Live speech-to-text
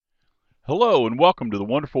Hello and welcome to the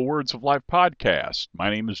Wonderful Words of Life podcast.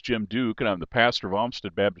 My name is Jim Duke and I'm the pastor of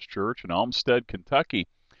Olmsted Baptist Church in Olmsted, Kentucky.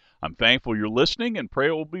 I'm thankful you're listening and pray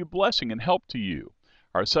it will be a blessing and help to you.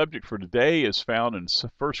 Our subject for today is found in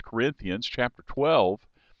 1 Corinthians chapter 12,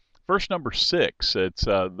 verse number 6. It's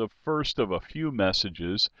the first of a few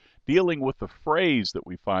messages dealing with the phrase that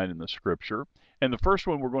we find in the scripture. And the first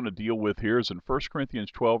one we're going to deal with here is in 1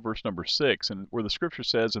 Corinthians 12, verse number 6, and where the scripture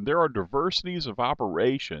says, "And there are diversities of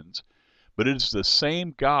operations, but it is the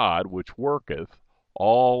same God which worketh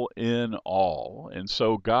all in all." And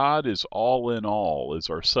so God is all in all is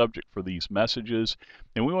our subject for these messages.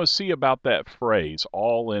 And we want to see about that phrase,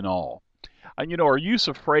 all in all. And our use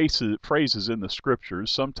of phrases in the scriptures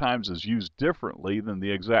sometimes is used differently than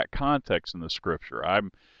the exact context in the scripture. I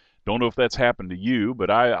don't know if that's happened to you, but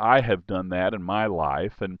I have done that in my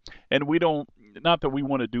life. And we don't, not that we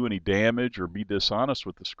want to do any damage or be dishonest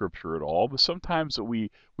with the scripture at all, but sometimes that we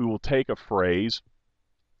will take a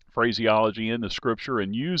phraseology in the scripture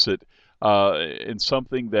and use it in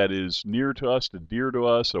something that is near to us, and dear to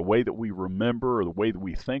us, a way that we remember, or the way that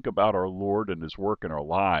we think about our Lord and His work in our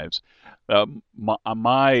lives.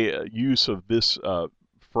 My use of this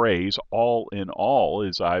phrase, all in all,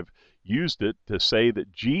 is I've used it to say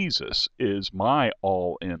that Jesus is my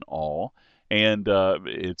all in all, and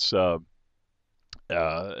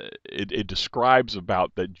it describes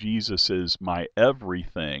about that Jesus is my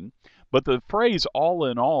everything. But the phrase all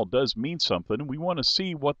in all does mean something, and we want to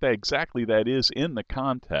see what exactly that is in the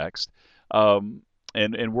context. And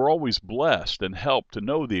we're always blessed and helped to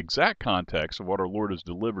know the exact context of what our Lord has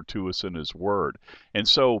delivered to us in His Word. And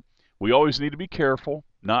so we always need to be careful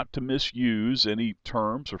not to misuse any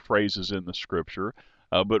terms or phrases in the Scripture,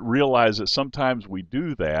 but realize that sometimes we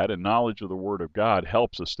do that, and knowledge of the Word of God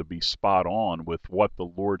helps us to be spot on with what the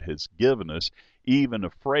Lord has given us, even a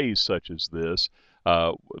phrase such as this,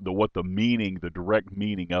 what the meaning, the direct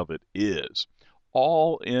meaning of it is.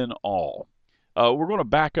 All in all. We're going to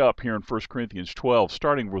back up here in 1 Corinthians 12,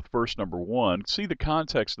 starting with verse number 1, see the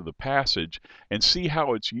context of the passage, and see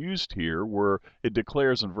how it's used here, where it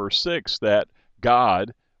declares in verse 6 that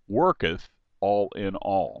God worketh all in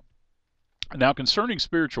all. Now, concerning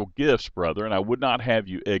spiritual gifts, brethren, I would not have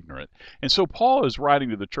you ignorant. And so Paul is writing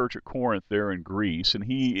to the church at Corinth there in Greece, and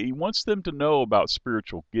he wants them to know about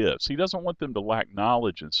spiritual gifts. He doesn't want them to lack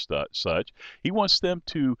knowledge and such. He wants them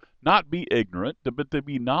to not be ignorant, but to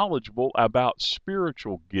be knowledgeable about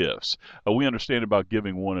spiritual gifts. We understand about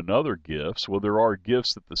giving one another gifts. Well, there are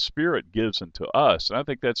gifts that the Spirit gives unto us, and I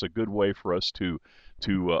think that's a good way for us to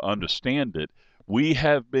understand it. We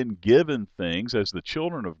have been given things as the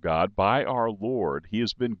children of God by our Lord. He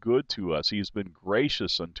has been good to us. He has been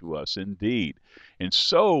gracious unto us indeed, in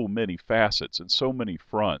so many facets and so many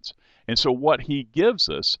fronts. And so what He gives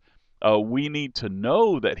us, we need to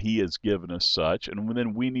know that He has given us such, and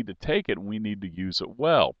then we need to take it and we need to use it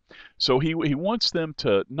well. So he wants them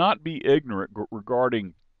to not be ignorant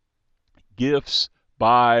regarding gifts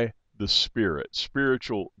by the Spirit,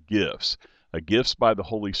 spiritual gifts, gifts by the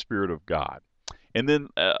Holy Spirit of God. And then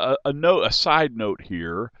a side note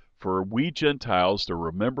here for we Gentiles to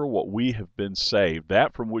remember what we have been saved,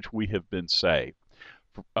 that from which we have been saved.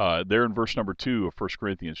 There in verse number 2 of 1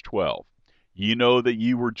 Corinthians 12. Ye know that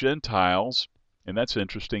ye were Gentiles, and that's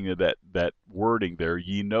interesting that wording there.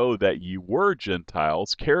 Ye know that ye were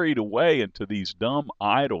Gentiles, carried away into these dumb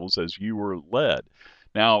idols as you were led.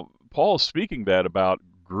 Now, Paul is speaking that about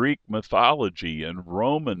Greek mythology and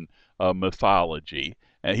Roman mythology.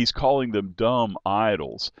 And he's calling them dumb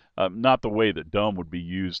idols, not the way that dumb would be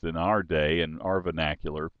used in our day and our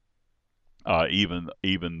vernacular, even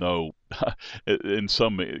though in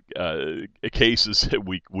some cases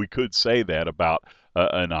we could say that about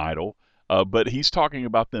an idol. But he's talking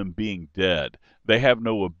about them being dead. They have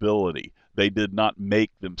no ability. They did not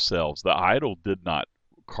make themselves. The idol did not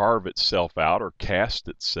carve itself out or cast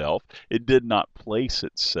itself. It did not place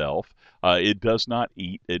itself. It does not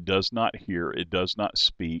eat, it does not hear, it does not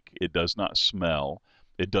speak, it does not smell,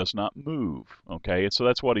 it does not move. Okay, and so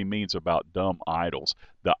that's what he means about dumb idols.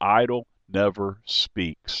 The idol never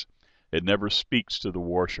speaks. It never speaks to the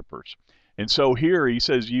worshipers. And so here he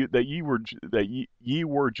says ye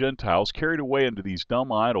were Gentiles carried away into these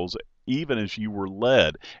dumb idols, even as you were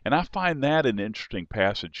led. And I find that an interesting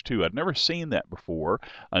passage too. I'd never seen that before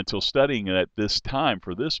until studying it at this time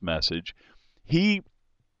for this message. He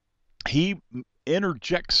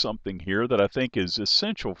interjects something here that I think is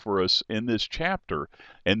essential for us in this chapter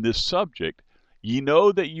and this subject. Ye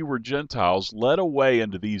know that you were Gentiles led away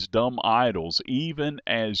into these dumb idols, even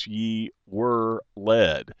as ye were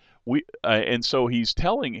led. And so he's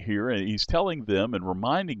telling here, and he's telling them and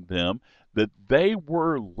reminding them that they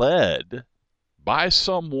were led by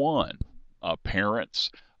someone, parents,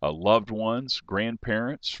 loved ones,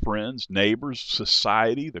 grandparents, friends, neighbors,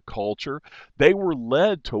 society, the culture. They were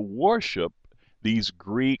led to worship these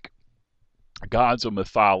Greek gods of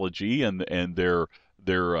mythology and their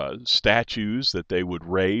statues that they would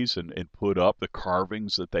raise and put up, the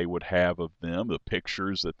carvings that they would have of them, the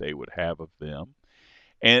pictures that they would have of them.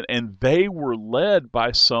 And they were led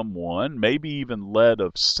by someone, maybe even led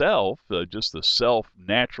of self, just the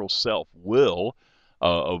natural self will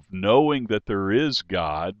of knowing that there is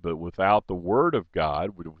God, but without the Word of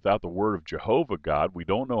God, without the Word of Jehovah God, we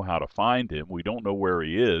don't know how to find Him. We don't know where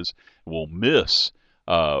He is. We'll miss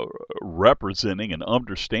uh, representing and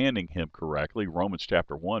understanding Him correctly. Romans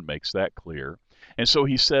chapter 1 makes that clear. And so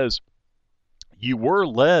he says, you were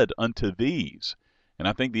led unto these. And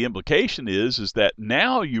I think the implication is that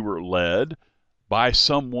now you were led by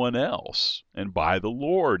someone else and by the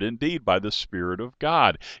Lord, indeed by the Spirit of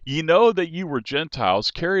God. Ye know that you were Gentiles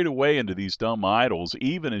carried away into these dumb idols,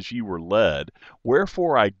 even as ye were led.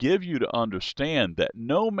 Wherefore I give you to understand that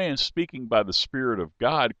no man speaking by the Spirit of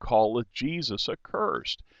God calleth Jesus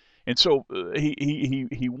accursed. And so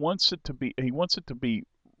he wants it to be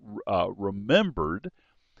remembered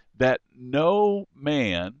that no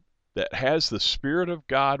man that has the Spirit of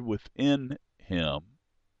God within him,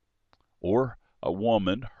 or a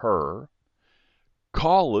woman, her,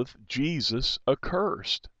 calleth Jesus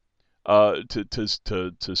accursed.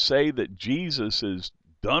 To say that Jesus is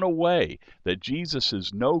done away, that Jesus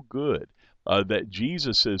is no good, that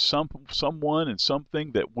Jesus is someone and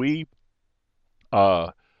something that we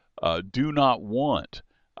uh, do not want.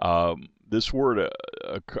 This word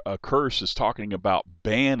a curse is talking about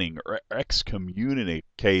banning or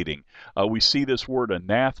excommunicating. We see this word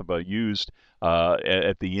anathema used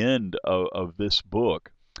at the end of this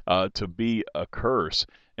book to be a curse,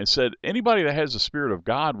 and said anybody that has the Spirit of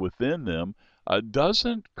God within them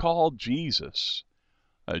doesn't call Jesus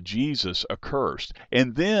accursed.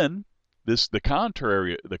 And then the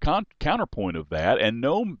counterpoint of that, and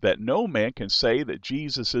no man can say that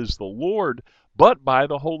Jesus is the Lord but by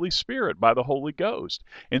the Holy Spirit, by the Holy Ghost.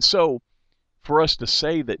 And so for us to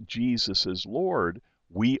say that Jesus is Lord,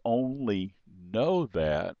 we only know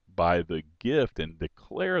that by the gift and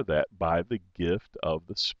declare that by the gift of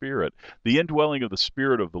the Spirit. The indwelling of the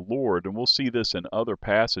Spirit of the Lord, and we'll see this in other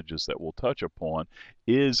passages that we'll touch upon,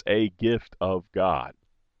 is a gift of God.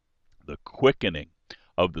 The quickening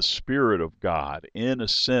of the Spirit of God in a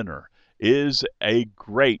sinner is the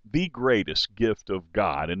greatest gift of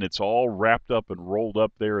God, and it's all wrapped up and rolled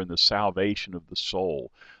up there in the salvation of the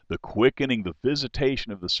soul. The quickening, the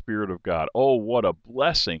visitation of the Spirit of God. Oh, what a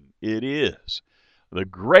blessing it is. The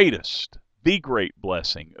great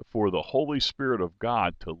blessing for the Holy Spirit of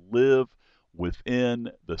God to live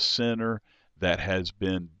within the sinner that has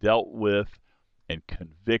been dealt with and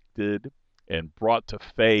convicted and brought to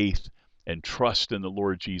faith and trust in the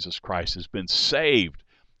Lord Jesus Christ, has been saved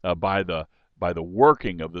by the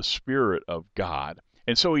working of the Spirit of God.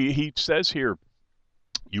 And so he says here,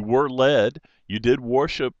 you were led, you did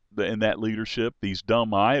worship in that leadership these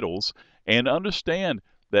dumb idols, and understand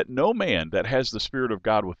that no man that has the Spirit of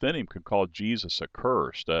God within him can call Jesus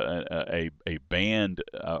accursed, a banned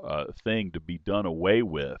thing to be done away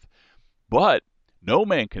with. But no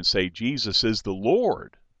man can say Jesus is the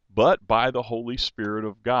Lord but by the Holy Spirit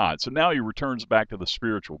of God. So now he returns back to the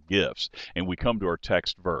spiritual gifts, and we come to our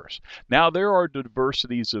text verse. Now there are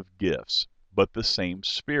diversities of gifts, but the same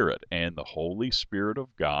Spirit, and the Holy Spirit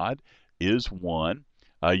of God is one.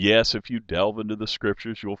 Yes, if you delve into the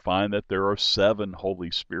Scriptures, you'll find that there are 7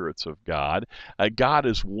 Holy Spirits of God. God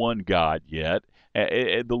is one God yet.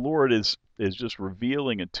 The Lord is just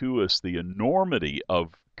revealing to us the enormity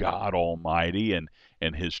of God Almighty and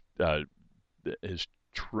the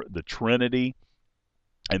Trinity.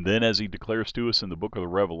 And then, as he declares to us in the book of the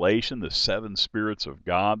Revelation, the 7 spirits of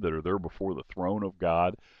God that are there before the throne of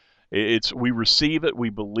God. We receive it, we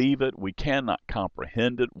believe it, we cannot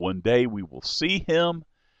comprehend it. One day we will see him,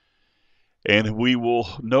 and we will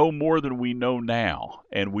know more than we know now.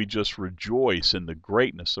 And we just rejoice in the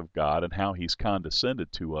greatness of God and how he's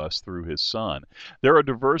condescended to us through his Son. There are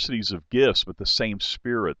diversities of gifts, but the same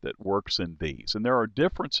Spirit that works in these. And there are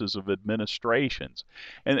differences of administrations.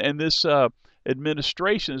 And this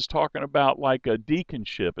administration is talking about like a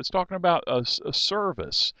deaconship. It's talking about a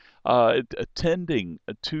service, attending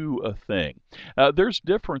to a thing. There's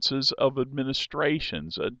differences of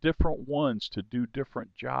administrations, different ones to do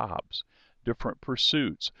different jobs, different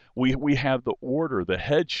pursuits. We have the order, the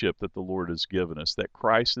headship that the Lord has given us, that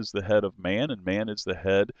Christ is the head of man and man is the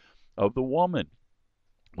head of the woman.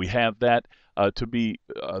 We have that to be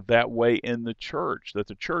that way in the church, that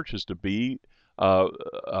the church is to be uh,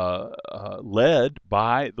 led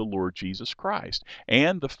by the Lord Jesus Christ,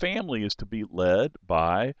 and the family is to be led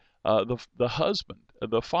by the husband,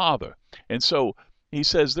 the father. And so he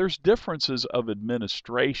says there's differences of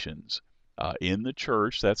administrations in the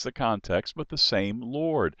church. That's the context, but the same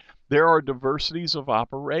Lord. There are diversities of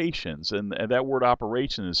operations, and that word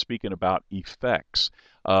operation is speaking about effects.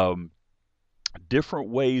 Um, Different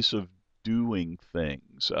ways of doing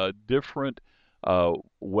things, different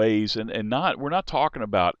ways, and not we're not talking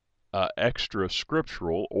about extra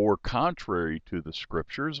scriptural or contrary to the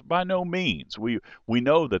scriptures. By no means. We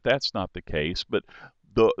know that that's not the case, but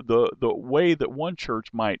the way that one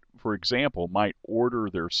church might, for example, might order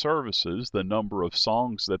their services, the number of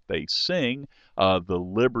songs that they sing, the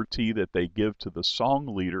liberty that they give to the song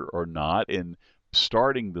leader or not in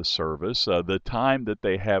starting the service, the time that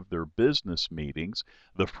they have their business meetings,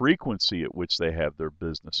 the frequency at which they have their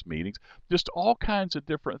business meetings, just all kinds of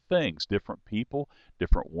different things, different people,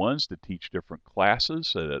 different ones to teach different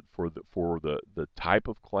classes for the type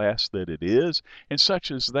of class that it is, and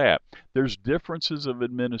such as that. There's differences of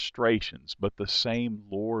administrations, but the same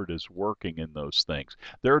Lord is working in those things.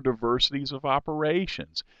 There are diversities of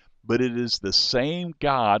operations, but it is the same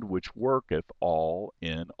God which worketh all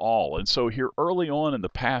in all. And so here early on in the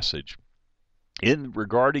passage, in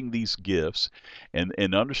regarding these gifts and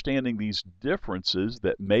understanding these differences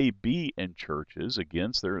that may be in churches,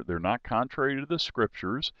 again, they're not contrary to the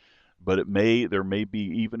scriptures, but there may be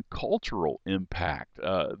even cultural impact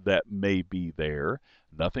that may be there.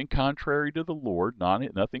 Nothing contrary to the Lord,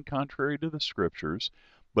 nothing contrary to the scriptures,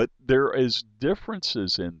 but there is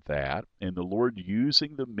differences in that, and the Lord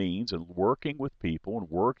using the means and working with people and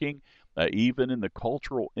working even in the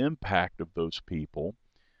cultural impact of those people.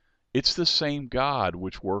 It's the same God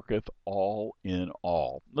which worketh all in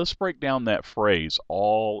all. Let's break down that phrase,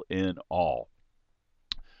 all in all.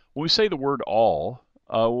 When we say the word all,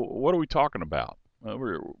 what are we talking about?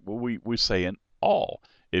 We're saying all.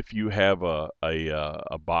 If you have a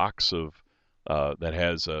box of that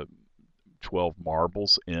has 12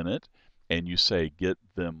 marbles in it, and you say get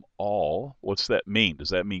them all, what's that mean? Does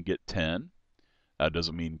that mean get 10? Does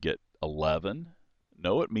it mean get 11?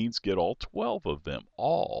 No, it means get all 12 of them,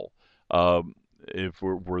 all. If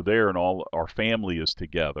we're there and all our family is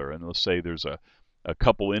together, and let's say there's a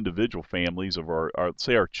couple individual families of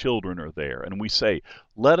say our children are there, and we say,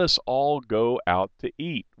 let us all go out to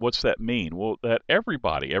eat. What's that mean? Well, that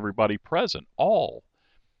everybody present, all,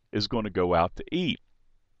 is going to go out to eat.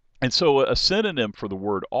 And so a synonym for the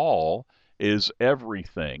word all is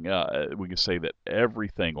everything. We can say that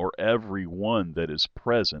everything or everyone that is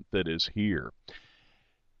present, that is here.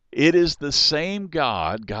 It is the same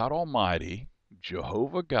God, God Almighty,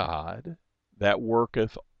 Jehovah God, that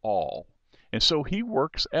worketh all. And so he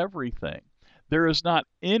works everything. There is not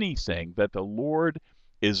anything that the Lord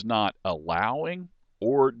is not allowing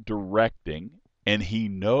or directing, and he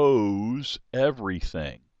knows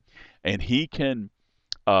everything. And he can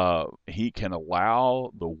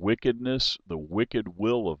allow the wickedness, the wicked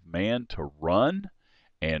will of man to run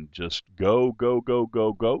and just go, go, go,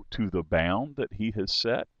 go, go to the bound that he has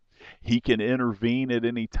set. He can intervene at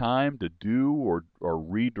any time to do or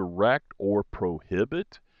redirect or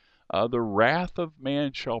prohibit. The wrath of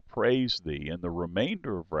man shall praise thee, and the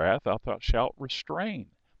remainder of wrath thou shalt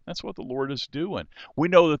restrain. That's what the Lord is doing. We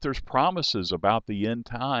know that there's promises about the end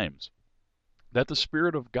times, that the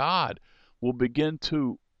Spirit of God will begin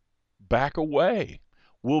to back away,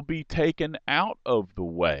 will be taken out of the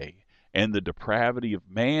way, and the depravity of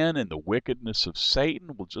man and the wickedness of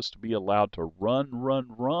Satan will just be allowed to run, run,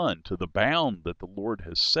 run to the bound that the Lord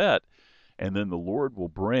has set, and then the Lord will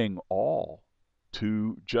bring all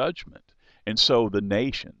to judgment. And so the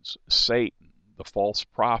nations, Satan, the false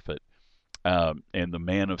prophet, and the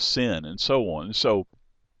man of sin, and so on. So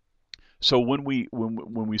when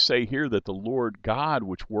we say here that the Lord God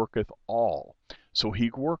which worketh all, so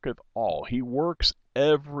he worketh all. He works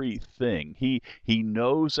everything. He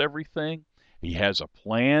knows everything. He has a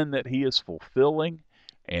plan that he is fulfilling,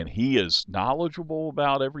 and he is knowledgeable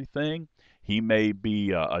about everything. He may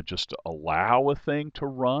be just allow a thing to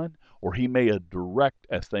run, or he may direct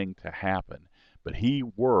a thing to happen. But he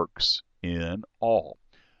works in all.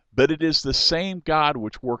 But it is the same God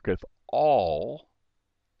which worketh all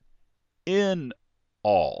in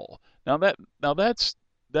all. Now that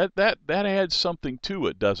adds something to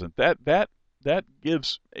it, doesn't that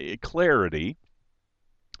gives a clarity,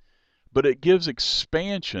 but it gives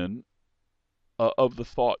expansion of the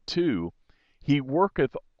thought too. He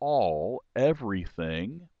worketh all,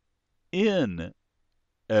 everything, in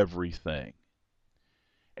everything.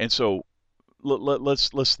 And so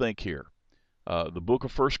let's think here. The book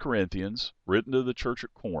of First Corinthians, written to the church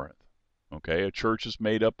at Corinth. Okay, a church is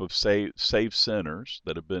made up of saved sinners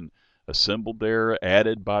that have been assembled there,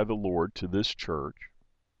 added by the Lord to this church.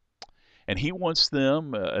 And he wants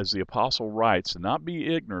them, as the apostle writes, to not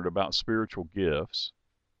be ignorant about spiritual gifts,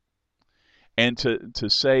 and to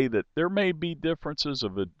say that there may be differences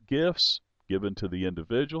of gifts given to the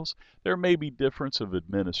individuals. There may be difference of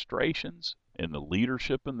administrations in the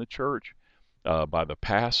leadership in the church by the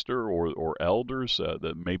pastor or elders.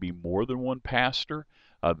 That may be more than one pastor.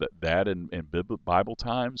 That in Bible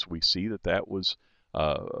times we see that was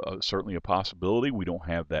certainly a possibility. We don't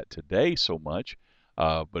have that today so much,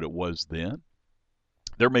 but it was then.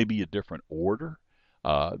 There may be a different order.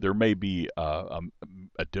 There may be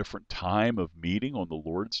a different time of meeting on the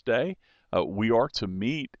Lord's Day. We are to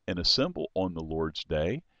meet and assemble on the Lord's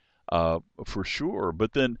Day for sure.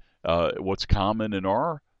 But then what's common in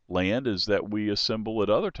our land is that we assemble at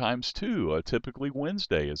other times too. Typically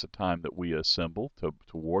Wednesday is a time that we assemble to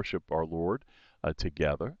worship our Lord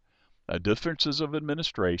together. Differences of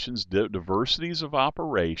administrations, diversities of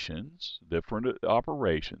operations, different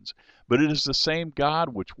operations, but it is the same God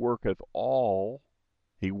which worketh all.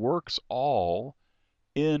 He works all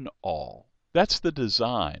in all. That's the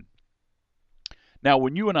design. Now,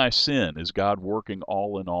 when you and I sin, is God working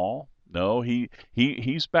all in all? No,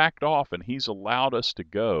 he's backed off and he's allowed us to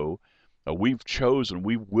go. We've chosen,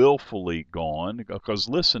 we've willfully gone. Because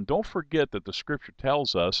listen, don't forget that the scripture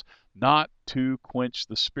tells us not to quench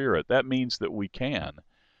the spirit. That means that we can.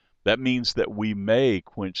 That means that we may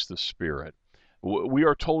quench the spirit. We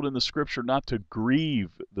are told in the scripture not to grieve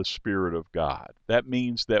the Spirit of God. That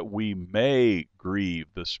means that we may grieve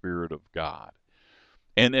the Spirit of God.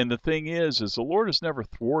 And the thing is the Lord is never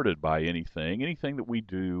thwarted by anything. Anything that we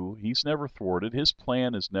do, He's never thwarted. His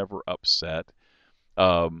plan is never upset.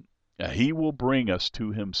 He will bring us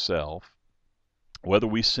to Himself. Whether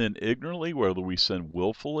we sin ignorantly, whether we sin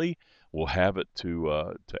willfully, we'll have it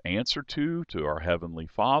to answer to our Heavenly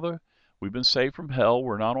Father. We've been saved from hell.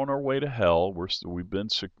 We're not on our way to hell.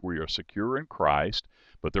 We are secure in Christ,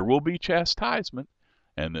 but there will be chastisement,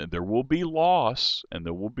 and there will be loss, and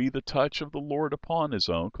there will be the touch of the Lord upon His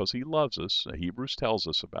own, because He loves us. Hebrews tells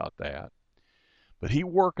us about that. But He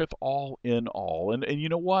worketh all in all, and you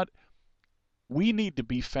know what? We need to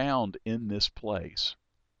be found in this place.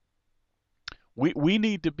 We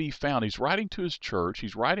need to be found. He's writing to His church.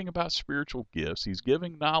 He's writing about spiritual gifts. He's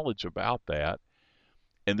giving knowledge about that.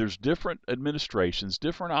 And there's different administrations,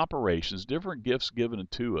 different operations, different gifts given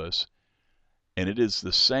to us. And it is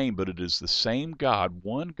the same, but it is the same God,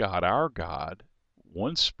 one God, our God,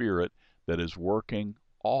 one Spirit that is working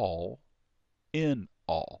all in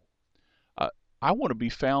all. I want to be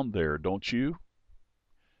found there, don't you?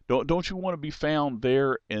 Don't you want to be found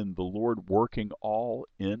there in the Lord working all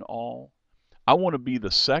in all? I want to be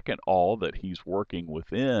the second all that He's working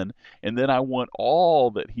within, and then I want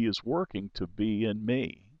all that He is working to be in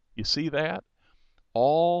me. You see that?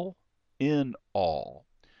 All in all.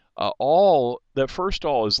 All, that first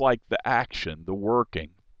all is like the action, the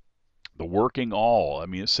working all. I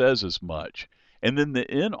mean, it says as much. And then the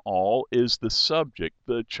in all is the subject,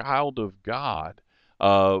 the child of God.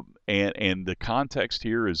 And the context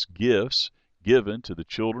here is gifts given to the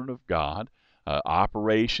children of God.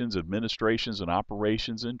 Operations, administrations, and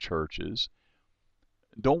operations in churches.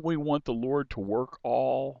 Don't we want the Lord to work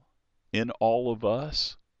all in all of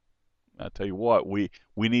us? I tell you what, we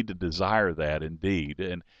need to desire that indeed,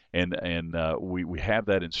 and we have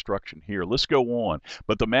that instruction here. Let's go on.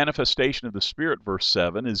 But the manifestation of the Spirit, verse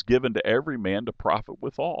 7, is given to every man to profit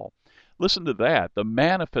withal. Listen to that. The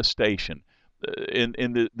manifestation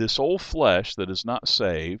in this old flesh that is not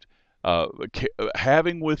saved.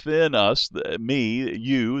 Having within us, me,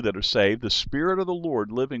 you that are saved, the Spirit of the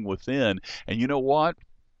Lord living within. And you know what?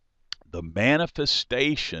 The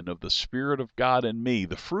manifestation of the Spirit of God in me,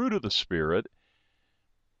 the fruit of the Spirit,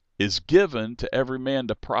 is given to every man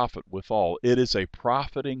to profit withal. It is a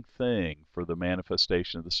profiting thing for the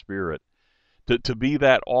manifestation of the Spirit, to be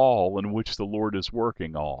that all in which the Lord is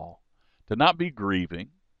working all, to not be grieving,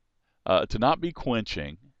 to not be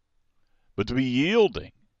quenching, but to be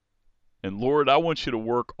yielding. And Lord, I want you to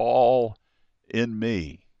work all in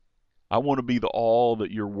me. I want to be the all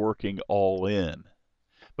that you're working all in.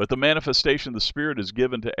 But the manifestation of the Spirit is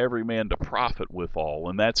given to every man to profit withal.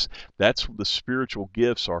 And that's the spiritual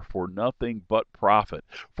gifts are for nothing but profit.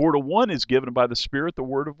 For to one is given by the Spirit the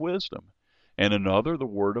word of wisdom, and another the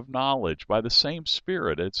word of knowledge by the same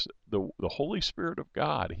Spirit. It's the Holy Spirit of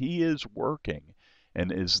God. He is working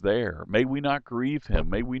and is there. May we not grieve Him.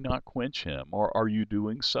 May we not quench Him. Or are you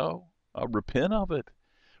doing so? Repent of it.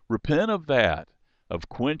 Repent of that, of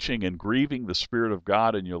quenching and grieving the Spirit of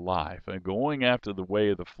God in your life and going after the way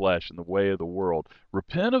of the flesh and the way of the world.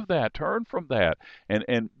 Repent of that, turn from that,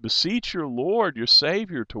 and beseech your Lord, your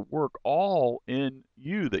Savior, to work all in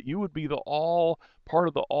you, that you would be the all, part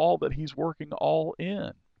of the all that He's working all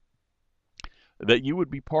in, that you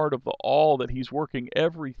would be part of the all that He's working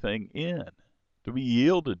everything in, to be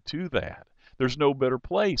yielded to that. There's no better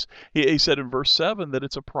place. He said in verse 7 that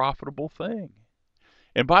it's a profitable thing.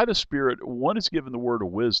 And by the Spirit, one is given the word of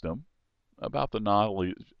wisdom about the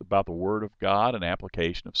knowledge, about the Word of God and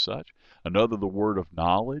application of such. Another, the word of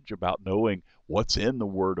knowledge about knowing what's in the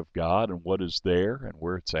Word of God and what is there and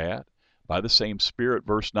where it's at. By the same Spirit,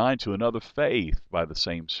 verse 9, to another faith by the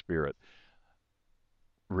same Spirit.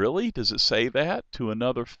 Really? Does it say that? To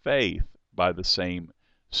another faith by the same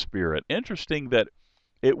Spirit. Interesting that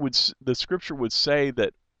the Scripture would say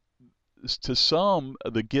that to some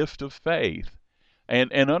the gift of faith.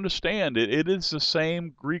 And understand it is the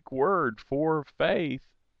same Greek word for faith,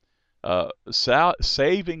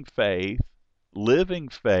 saving faith, living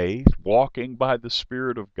faith, walking by the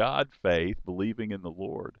Spirit of God faith, believing in the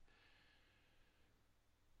Lord.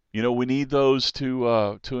 You know, we need those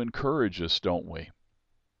to encourage us, don't we?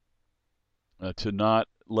 To not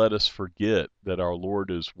let us forget that our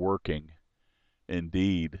Lord is working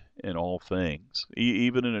indeed in all things,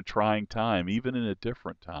 even in a trying time, even in a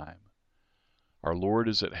different time. Our Lord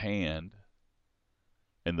is at hand,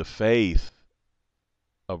 and the faith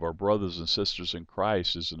of our brothers and sisters in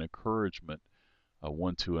Christ is an encouragement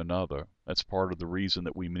one to another. That's part of the reason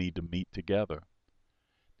that we need to meet together,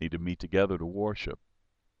 to worship.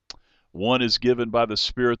 One is given by the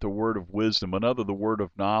Spirit the word of wisdom, another the word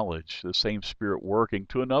of knowledge, the same Spirit working,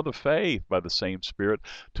 to another faith by the same Spirit,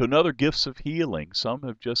 to another gifts of healing. Some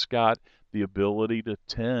have just got the ability to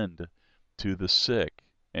tend to the sick.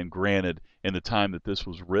 And granted, in the time that this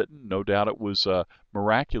was written, no doubt it was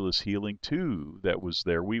miraculous healing too that was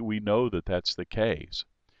there. We know that that's the case.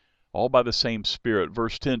 All by the same Spirit.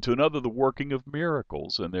 Verse 10, to another the working of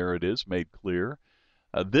miracles. And there it is, made clear.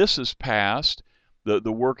 This is past. The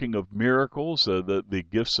working of miracles, the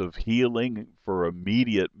gifts of healing for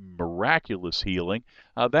immediate miraculous healing,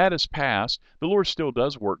 that is past. The Lord still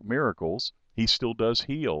does work miracles. He still does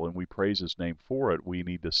heal, and we praise His name for it. We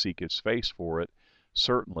need to seek His face for it,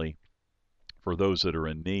 certainly for those that are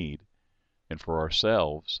in need and for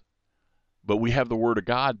ourselves. But we have the Word of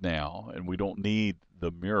God now, and we don't need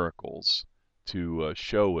the miracles to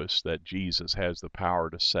show us that Jesus has the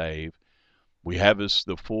power to save. We have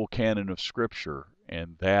the full canon of Scripture,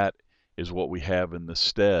 and that is what we have in the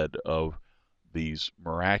stead of these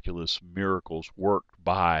miraculous miracles worked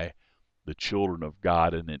by the children of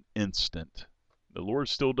God in an instant. The Lord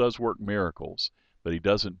still does work miracles, but He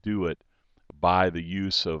doesn't do it by the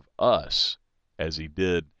use of us as He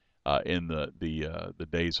did in the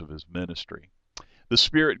days of His ministry. The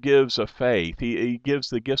Spirit gives a faith. He gives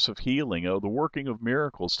the gifts of healing, the working of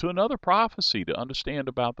miracles, to another prophecy to understand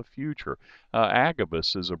about the future.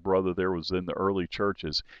 Agabus is a brother there was in the early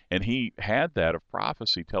churches, and he had that of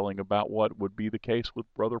prophecy telling about what would be the case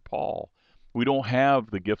with Brother Paul. We don't have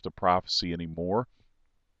the gift of prophecy anymore.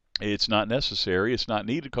 It's not necessary. It's not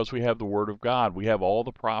needed because we have the Word of God. We have all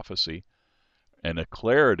the prophecy and a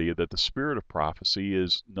clarity that the spirit of prophecy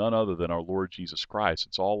is none other than our Lord Jesus Christ.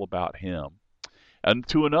 It's all about Him. And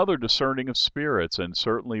to another, discerning of spirits, and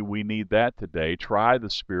certainly we need that today. Try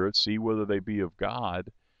the spirits, see whether they be of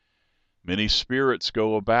God. Many spirits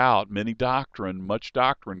go about, much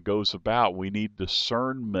doctrine goes about. We need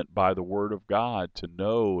discernment by the Word of God to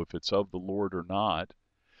know if it's of the Lord or not.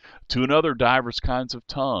 To another, divers kinds of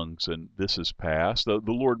tongues, and this is past. The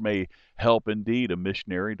Lord may help indeed a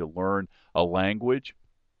missionary to learn a language,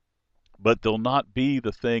 but there'll not be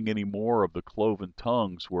the thing anymore of the cloven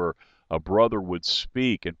tongues where a brother would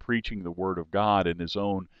speak and preaching the Word of God in his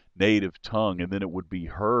own native tongue, and then it would be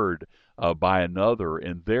heard by another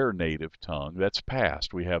in their native tongue. That's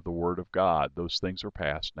past. We have the Word of God. Those things are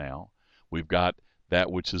past now. We've got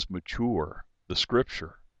that which is mature, the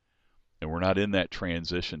Scripture, and we're not in that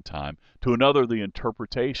transition time. To another, the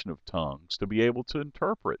interpretation of tongues, to be able to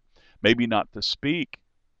interpret, maybe not to speak,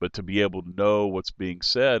 but to be able to know what's being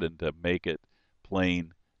said and to make it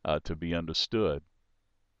plain to be understood.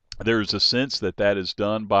 There's a sense that that is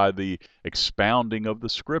done by the expounding of the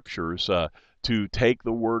Scriptures, to take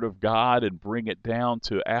the Word of God and bring it down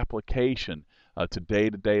to application to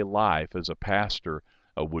day-to-day life as a pastor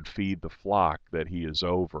would feed the flock that he is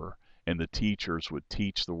over, and the teachers would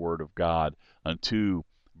teach the Word of God unto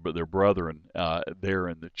their brethren there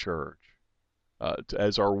in the church,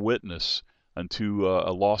 as our witness unto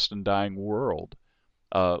a lost and dying world.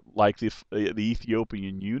 Like the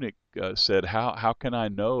Ethiopian eunuch said, how can I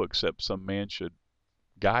know except some man should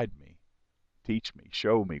guide me, teach me,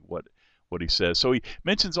 show me what he says. So he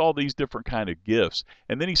mentions all these different kind of gifts,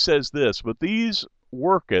 and then he says this, but these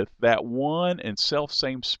worketh that one and self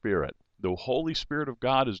same Spirit. The Holy Spirit of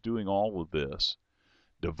God is doing all of this,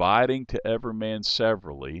 dividing to every man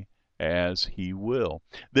severally as he will.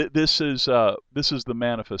 This is the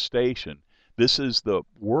manifestation. This is the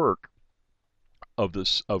work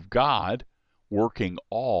of God, working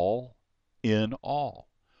all in all,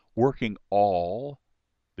 working all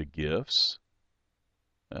the gifts,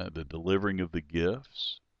 the delivering of the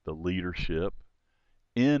gifts, the leadership,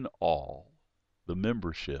 in all the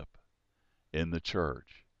membership in the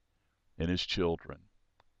church, in his children,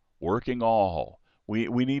 working all.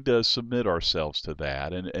 We need to submit ourselves to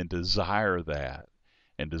that and desire that.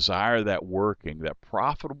 And desire that working, that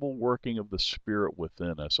profitable working of the Spirit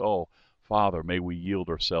within us. Oh, Father, may we yield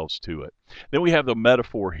ourselves to it. Then we have the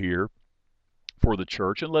metaphor here for the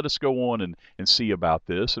church, and let us go on and see about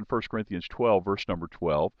this in 1 Corinthians 12, verse number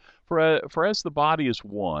 12. For as the body is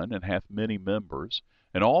one and hath many members,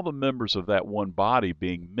 and all the members of that one body,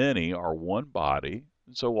 being many, are one body,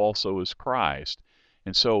 so also is Christ.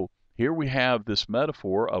 And so here we have this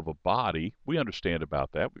metaphor of a body. We understand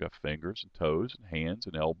about that. We got fingers and toes and hands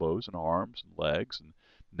and elbows and arms and legs and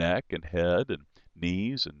neck and head and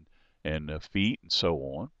knees and feet and so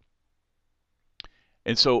on.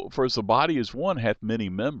 And so, for as the body is one, hath many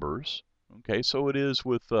members, okay, so it is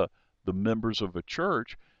with the members of a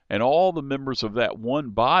church, and all the members of that one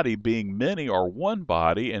body, being many, are one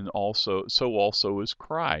body, and so also is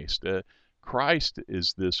Christ. Christ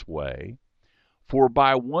is this way. For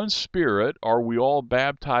by one Spirit are we all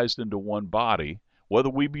baptized into one body, whether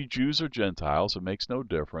we be Jews or Gentiles, it makes no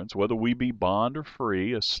difference. Whether we be bond or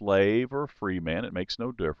free, a slave or a free man, it makes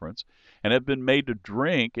no difference. And have been made to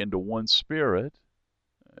drink into one Spirit.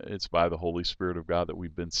 It's by the Holy Spirit of God that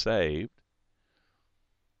we've been saved.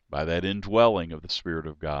 By that indwelling of the Spirit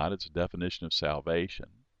of God, it's a definition of salvation.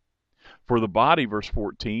 For the body, verse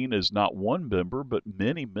 14, is not one member, but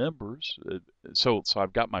many members. So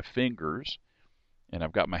I've got my fingers, and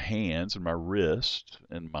I've got my hands, and my wrist,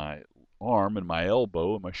 and my arm, and my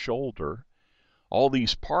elbow, and my shoulder. All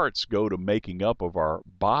these parts go to making up of our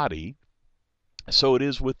body. So it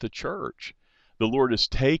is with the church. The Lord has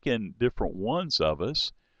taken different ones of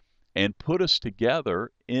us and put us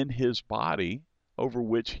together in his body, over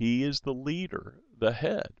which he is the leader, the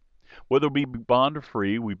head. Whether we be bond or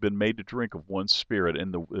free, we've been made to drink of one Spirit,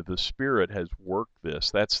 and the Spirit has worked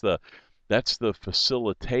this. That's the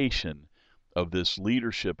facilitation of this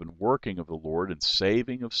leadership and working of the Lord and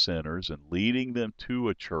saving of sinners and leading them to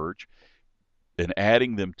a church and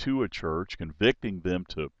adding them to a church, convicting them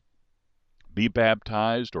to be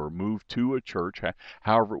baptized or move to a church,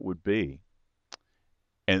 however it would be.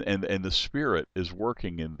 And the Spirit is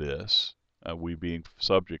working in this, we being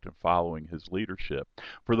subject and following his leadership.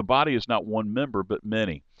 For the body is not one member, but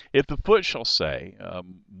many. If the foot shall say,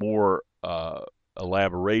 more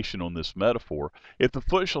elaboration on this metaphor, if the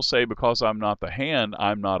foot shall say, because I'm not the hand,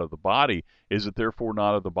 I'm not of the body, is it therefore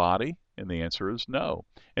not of the body? And the answer is no.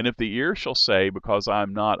 And if the ear shall say, because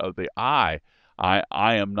I'm not of the eye, I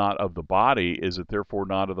am not of the body, is it therefore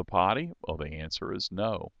not of the body? Well, the answer is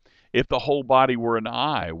no. If the whole body were an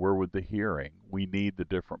eye, where would the hearing? We need the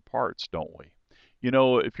different parts, don't we? You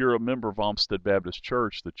know, if you're a member of Olmsted Baptist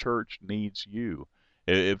Church, the church needs you.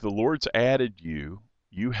 If the Lord's added you,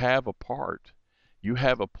 you have a part. You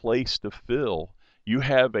have a place to fill. You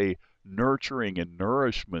have a nurturing and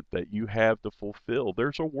nourishment that you have to fulfill.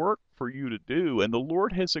 There's a work for you to do, and the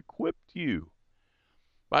Lord has equipped you.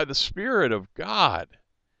 By the Spirit of God,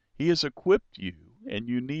 he has equipped you. And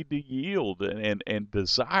you need to yield and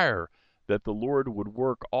desire that the Lord would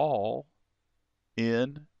work all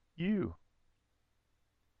in you.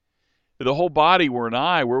 If the whole body were an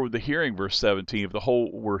eye, where would the hearing? Verse 17. If the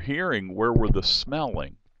whole were hearing, where were the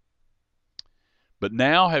smelling? But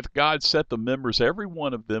now hath God set the members, every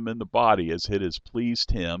one of them, in the body as it has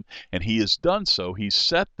pleased him, and he has done so. He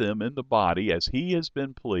set them in the body as he has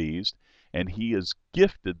been pleased, and he has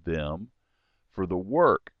gifted them for the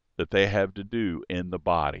work that they have to do in the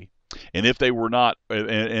body. And if they were not, and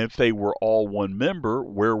if they were all one member,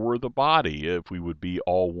 where were the body? If we would be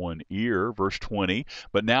all one ear, verse 20.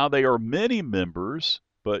 But now they are many members,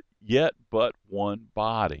 but yet but one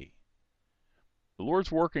body. The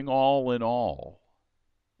Lord's working all in all,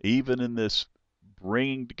 even in this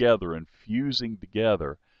bringing together and fusing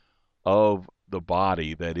together of the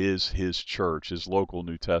body that is his church, his local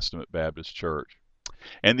New Testament Baptist church.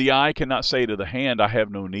 And the eye cannot say to the hand, I have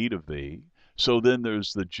no need of thee. So then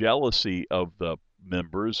there's the jealousy of the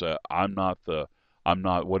members. I'm not.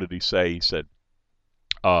 What did he say? He said,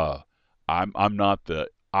 uh, I'm not the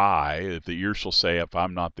eye. If the ear shall say, if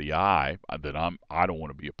I'm not the eye, then I don't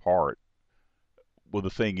want to be a part. Well, the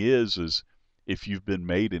thing is if you've been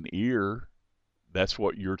made an ear, that's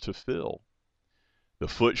what you're to fill. The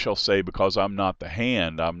foot shall say, because I'm not the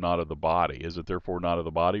hand, I'm not of the body. Is it therefore not of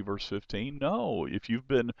the body? Verse 15. No, if you've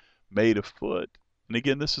been made a foot, and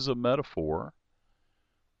again, this is a metaphor.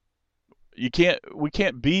 We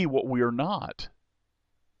can't be what we are not.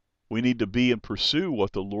 We need to be and pursue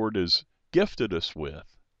what the Lord has gifted us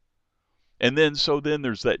with. And then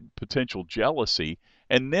there's that potential jealousy.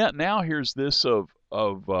 And now here's this of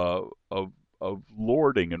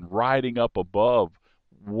lording and riding up above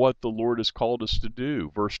what the Lord has called us to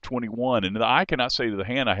do. Verse 21, and the eye cannot say to the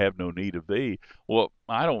hand, I have no need of thee. Well,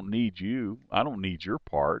 I don't need you. I don't need your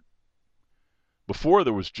part. Before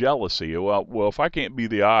there was jealousy. Well, if I can't be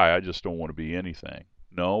the eye, I just don't want to be anything.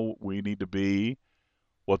 No, we need to be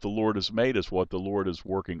what the Lord has made us, what the Lord is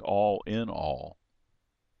working all in all.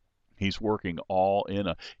 He's working all in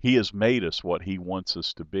us. He has made us what he wants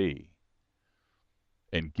us to be,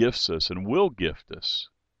 and gifts us and will gift us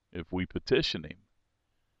if we petition him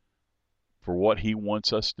for what he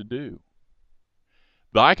wants us to do.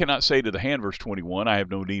 The eye cannot say to the hand, verse 21, I have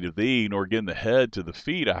no need of thee, nor again the head to the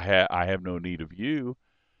feet, I have no need of you.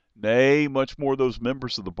 Nay, much more those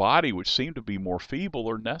members of the body which seem to be more feeble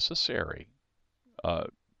are necessary.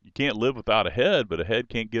 You can't live without a head, but a head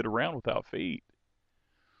can't get around without feet.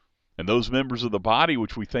 And those members of the body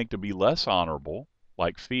which we think to be less honorable,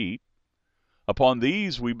 like feet, upon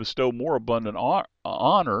these we bestow more abundant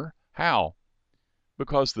honor. How?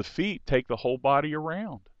 Because the feet take the whole body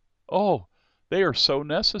around. Oh, they are so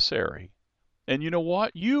necessary. And you know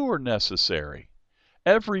what? You are necessary.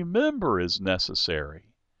 Every member is necessary.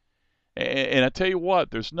 And I tell you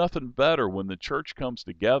what, there's nothing better when the church comes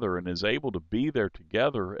together and is able to be there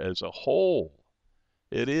together as a whole.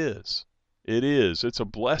 It is. It is. It's a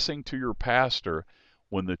blessing to your pastor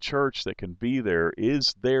when the church that can be there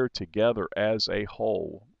is there together as a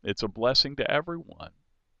whole. It's a blessing to everyone.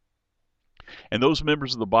 And those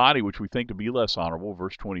members of the body which we think to be less honorable,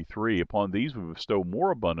 verse 23, upon these we bestow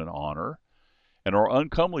more abundant honor, and our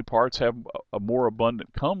uncomely parts have a more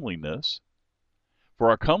abundant comeliness. For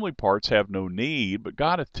our comely parts have no need, but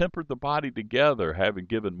God hath tempered the body together, having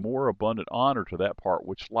given more abundant honor to that part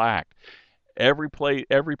which lacked. Every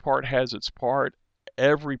part has its part.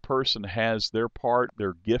 Every person has their part,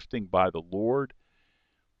 their gifting by the Lord.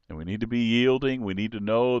 And we need to be yielding. We need to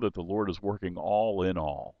know that the Lord is working all in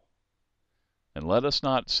all. And let us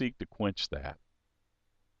not seek to quench that.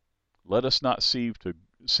 Let us not seek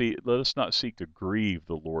to grieve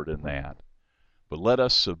the Lord in that, but let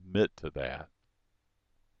us submit to that.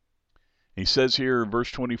 He says here in verse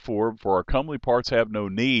 24, for our comely parts have no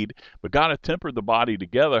need, but God hath tempered the body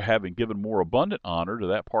together, having given more abundant honor to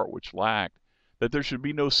that part which lacked, that there should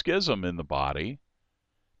be no schism in the body,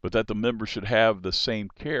 but that the members should have the same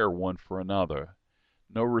care one for another.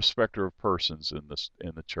 No respecter of persons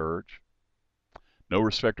in the church. No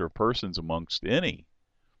respecter of persons amongst any,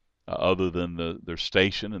 other than their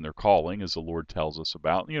station and their calling, as the Lord tells us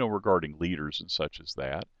about, regarding leaders and such as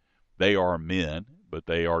that. They are men, but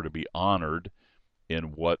they are to be honored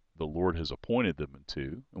in what the Lord has appointed them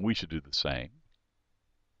into, and we should do the same.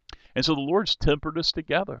 And so the Lord's tempered us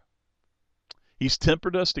together. He's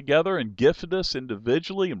tempered us together and gifted us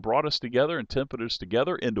individually and brought us together and tempered us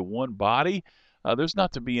together into one body. There's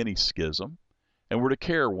not to be any schism, and we're to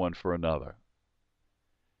care one for another.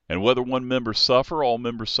 And whether one member suffer, all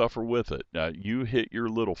members suffer with it. Now, you hit your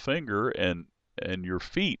little finger, and your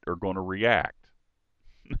feet are going to react.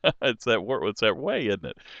 It's that way, isn't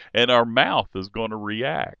it? And our mouth is going to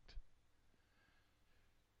react.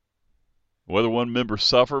 Whether one member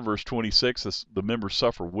suffer, verse 26, the members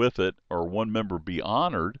suffer with it, or one member be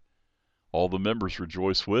honored, all the members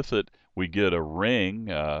rejoice with it. We get a ring,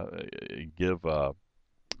 give a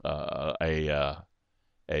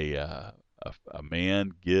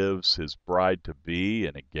man gives his bride-to-be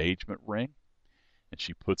an engagement ring, and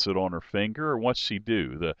she puts it on her finger. And what's she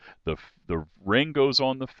do? The ring goes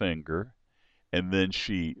on the finger, and then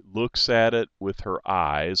she looks at it with her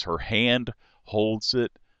eyes. Her hand holds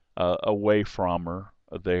it away from her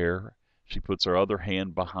there. She puts her other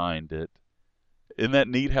hand behind it. Isn't that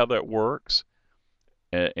neat how that works?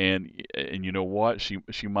 And you know what?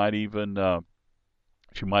 She might even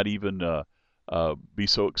be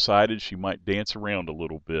so excited she might dance around a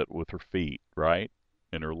little bit with her feet, right,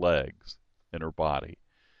 and her legs and her body.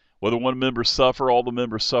 Whether one member suffer, all the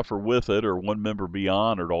members suffer with it, or one member be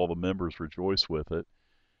honored, all the members rejoice with it.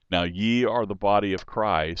 Now ye are the body of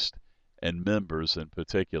Christ, and members in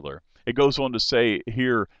particular. It goes on to say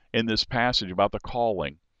here in this passage about the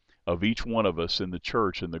calling of each one of us in the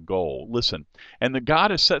church and the goal. Listen, and the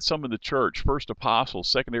God has set some in the church, first apostles,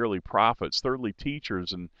 secondarily prophets, thirdly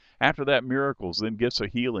teachers, and after that miracles, then gifts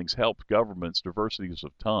of healings, helps, governments, diversities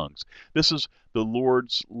of tongues. This is the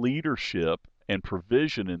Lord's leadership and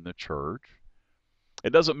provision in the church.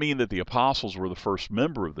 It doesn't mean that the apostles were the first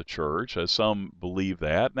member of the church, as some believe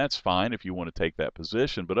that, and that's fine if you want to take that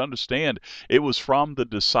position. But understand, it was from the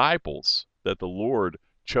disciples that the Lord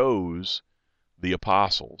chose the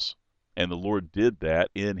apostles. And the Lord did that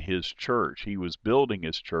in his church. He was building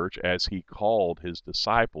his church as he called his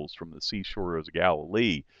disciples from the seashore of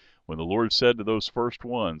Galilee. When the Lord said to those first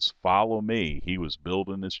ones, "Follow me," he was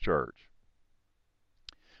building his church.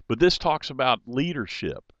 But this talks about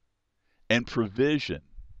leadership and provision.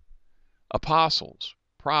 Apostles,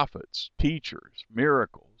 prophets, teachers,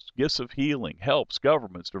 miracles, gifts of healing, helps,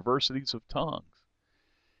 governments, diversities of tongues.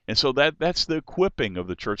 And so that's the equipping of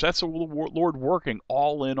the church. That's the Lord working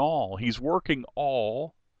all in all. He's working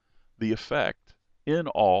all the effect in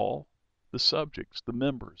all the subjects, the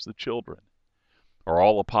members, the children. Are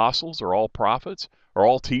all apostles? Are all prophets? Are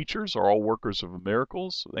all teachers? Are all workers of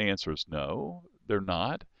miracles? The answer is no, they're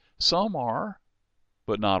not. Some are,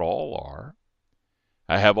 but not all are.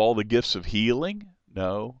 I have all the gifts of healing?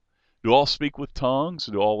 No. Do all speak with tongues?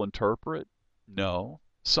 Do all interpret? No.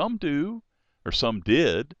 Some do, or some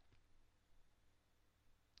did.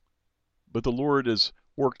 But the Lord has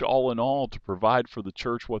worked all in all to provide for the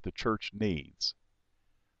church what the church needs.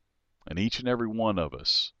 And each and every one of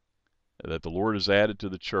us that the Lord has added to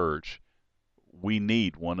the church, we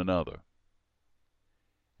need one another.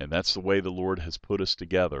 And that's the way the Lord has put us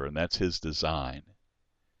together, and that's his design.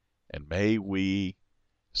 And may we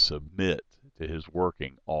submit to his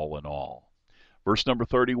working all in all. Verse number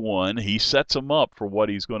 31, he sets them up for what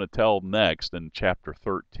he's going to tell next in chapter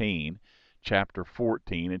 13, chapter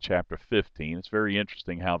 14, and chapter 15. It's very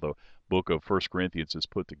interesting how the book of 1 Corinthians is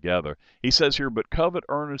put together. He says here, but covet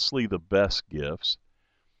earnestly the best gifts.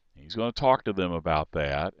 He's going to talk to them about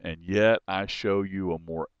that, and yet I show you a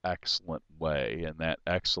more excellent way, and that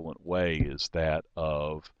excellent way is that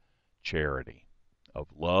of charity, of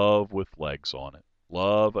love with legs on it,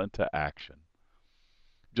 love unto action.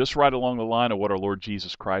 Just right along the line of what our Lord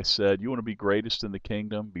Jesus Christ said, you want to be greatest in the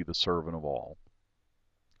kingdom, be the servant of all.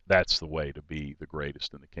 That's the way to be the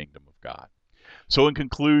greatest in the kingdom of God. So in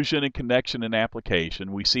conclusion, in connection and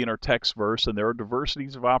application, we see in our text verse, and there are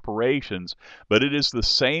diversities of operations, but it is the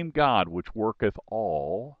same God which worketh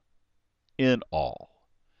all in all.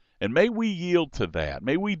 And may we yield to that.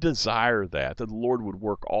 May we desire that the Lord would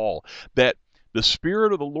work all. That the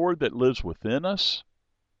Spirit of the Lord that lives within us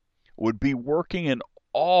would be working in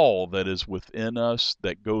all that is within us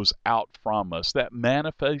that goes out from us. That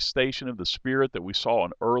manifestation of the Spirit that we saw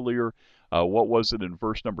in earlier, what was it in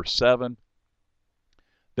verse number 7?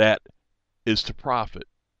 That is to profit,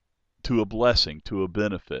 to a blessing, to a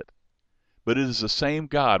benefit. But it is the same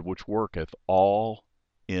God which worketh all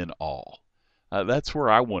in all. That's where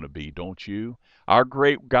I want to be, don't you? Our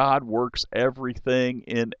great God works everything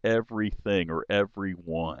in everything, or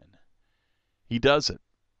everyone. He does it,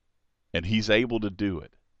 and he's able to do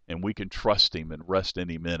it, and we can trust him and rest in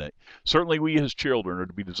him in it. Certainly we as children are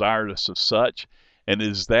to be desirous of such, and it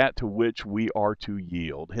is that to which we are to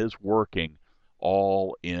yield, his working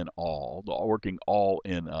all in all, working all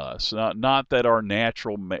in us. Not that our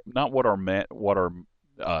natural, not what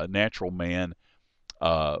our natural man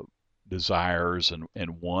desires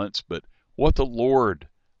and wants, but what the Lord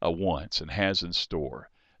wants and has in store.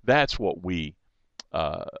 That's what we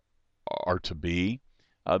are to be.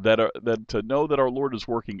 That to know that our Lord is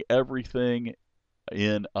working everything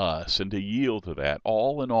in us, and to yield to that,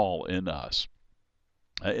 all in all in us,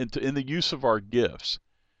 in the use of our gifts,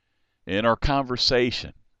 in our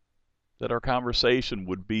conversation, that our conversation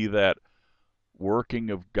would be that working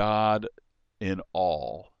of God in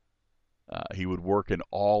all. He would work in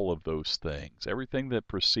all of those things, everything that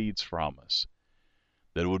proceeds from us,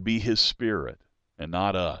 that it would be his Spirit and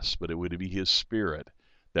not us, but it would be his Spirit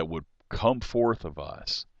that would come forth of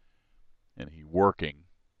us, and he working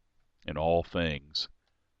in all things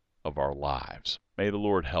of our lives. May the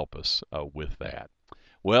Lord help us with that.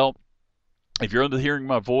 Well, if you're under hearing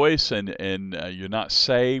my voice and you're not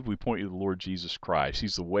saved, we point you to the Lord Jesus Christ.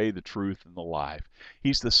 He's the way, the truth, and the life.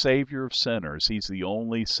 He's the Savior of sinners. He's the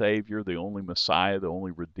only Savior, the only Messiah, the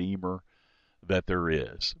only Redeemer that there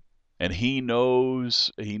is. And he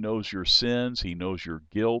knows your sins. He knows your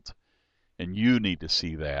guilt. And you need to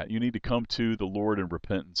see that. You need to come to the Lord in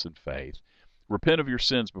repentance and faith. Repent of your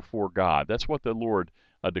sins before God. That's what the Lord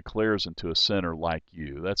declares unto a sinner like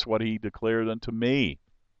you. That's what he declared unto me.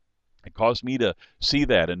 It caused me to see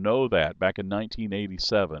that and know that back in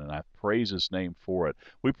 1987, and I praise his name for it.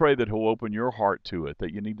 We pray that he'll open your heart to it,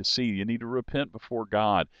 that you need to see, you need to repent before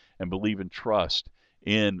God and believe and trust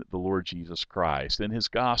in the Lord Jesus Christ, in his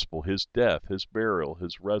gospel, his death, his burial,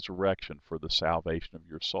 his resurrection for the salvation of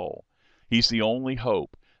your soul. He's the only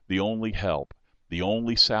hope, the only help, the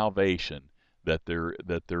only salvation that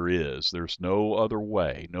there is. There's no other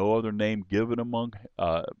way, no other name given amongst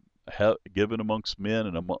men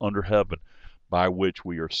and under heaven by which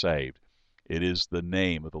we are saved. It is the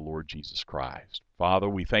name of the Lord Jesus Christ. Father,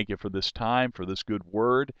 we thank you for this time, for this good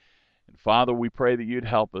word. And Father, we pray that you'd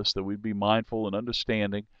help us, that we'd be mindful and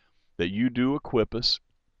understanding that you do equip us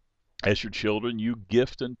as your children. You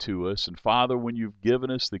gift unto us. And Father, when you've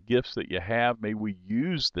given us the gifts that you have, may we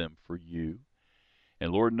use them for you.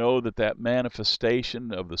 And Lord, know that that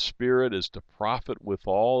manifestation of the Spirit is to profit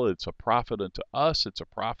withal. It's a profit unto us. It's a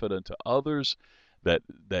profit unto others that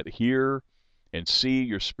hear and see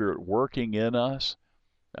your Spirit working in us.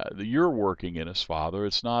 You're working in us, Father.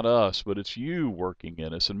 It's not us, but it's you working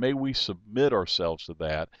in us. And may we submit ourselves to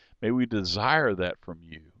that. May we desire that from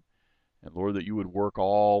you. And Lord, that you would work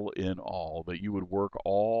all in all, that you would work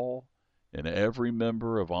all in every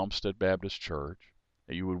member of Olmsted Baptist Church,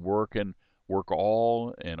 that you would work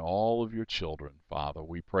all in all of your children, Father.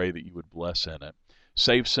 We pray that you would bless in it.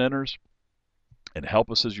 Save sinners and help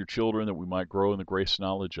us as your children that we might grow in the grace and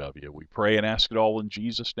knowledge of you. We pray and ask it all in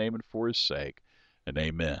Jesus' name and for his sake. And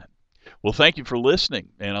amen. Well, thank you for listening,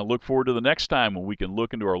 and I look forward to the next time when we can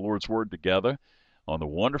look into our Lord's Word together on the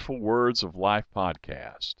Wonderful Words of Life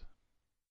podcast.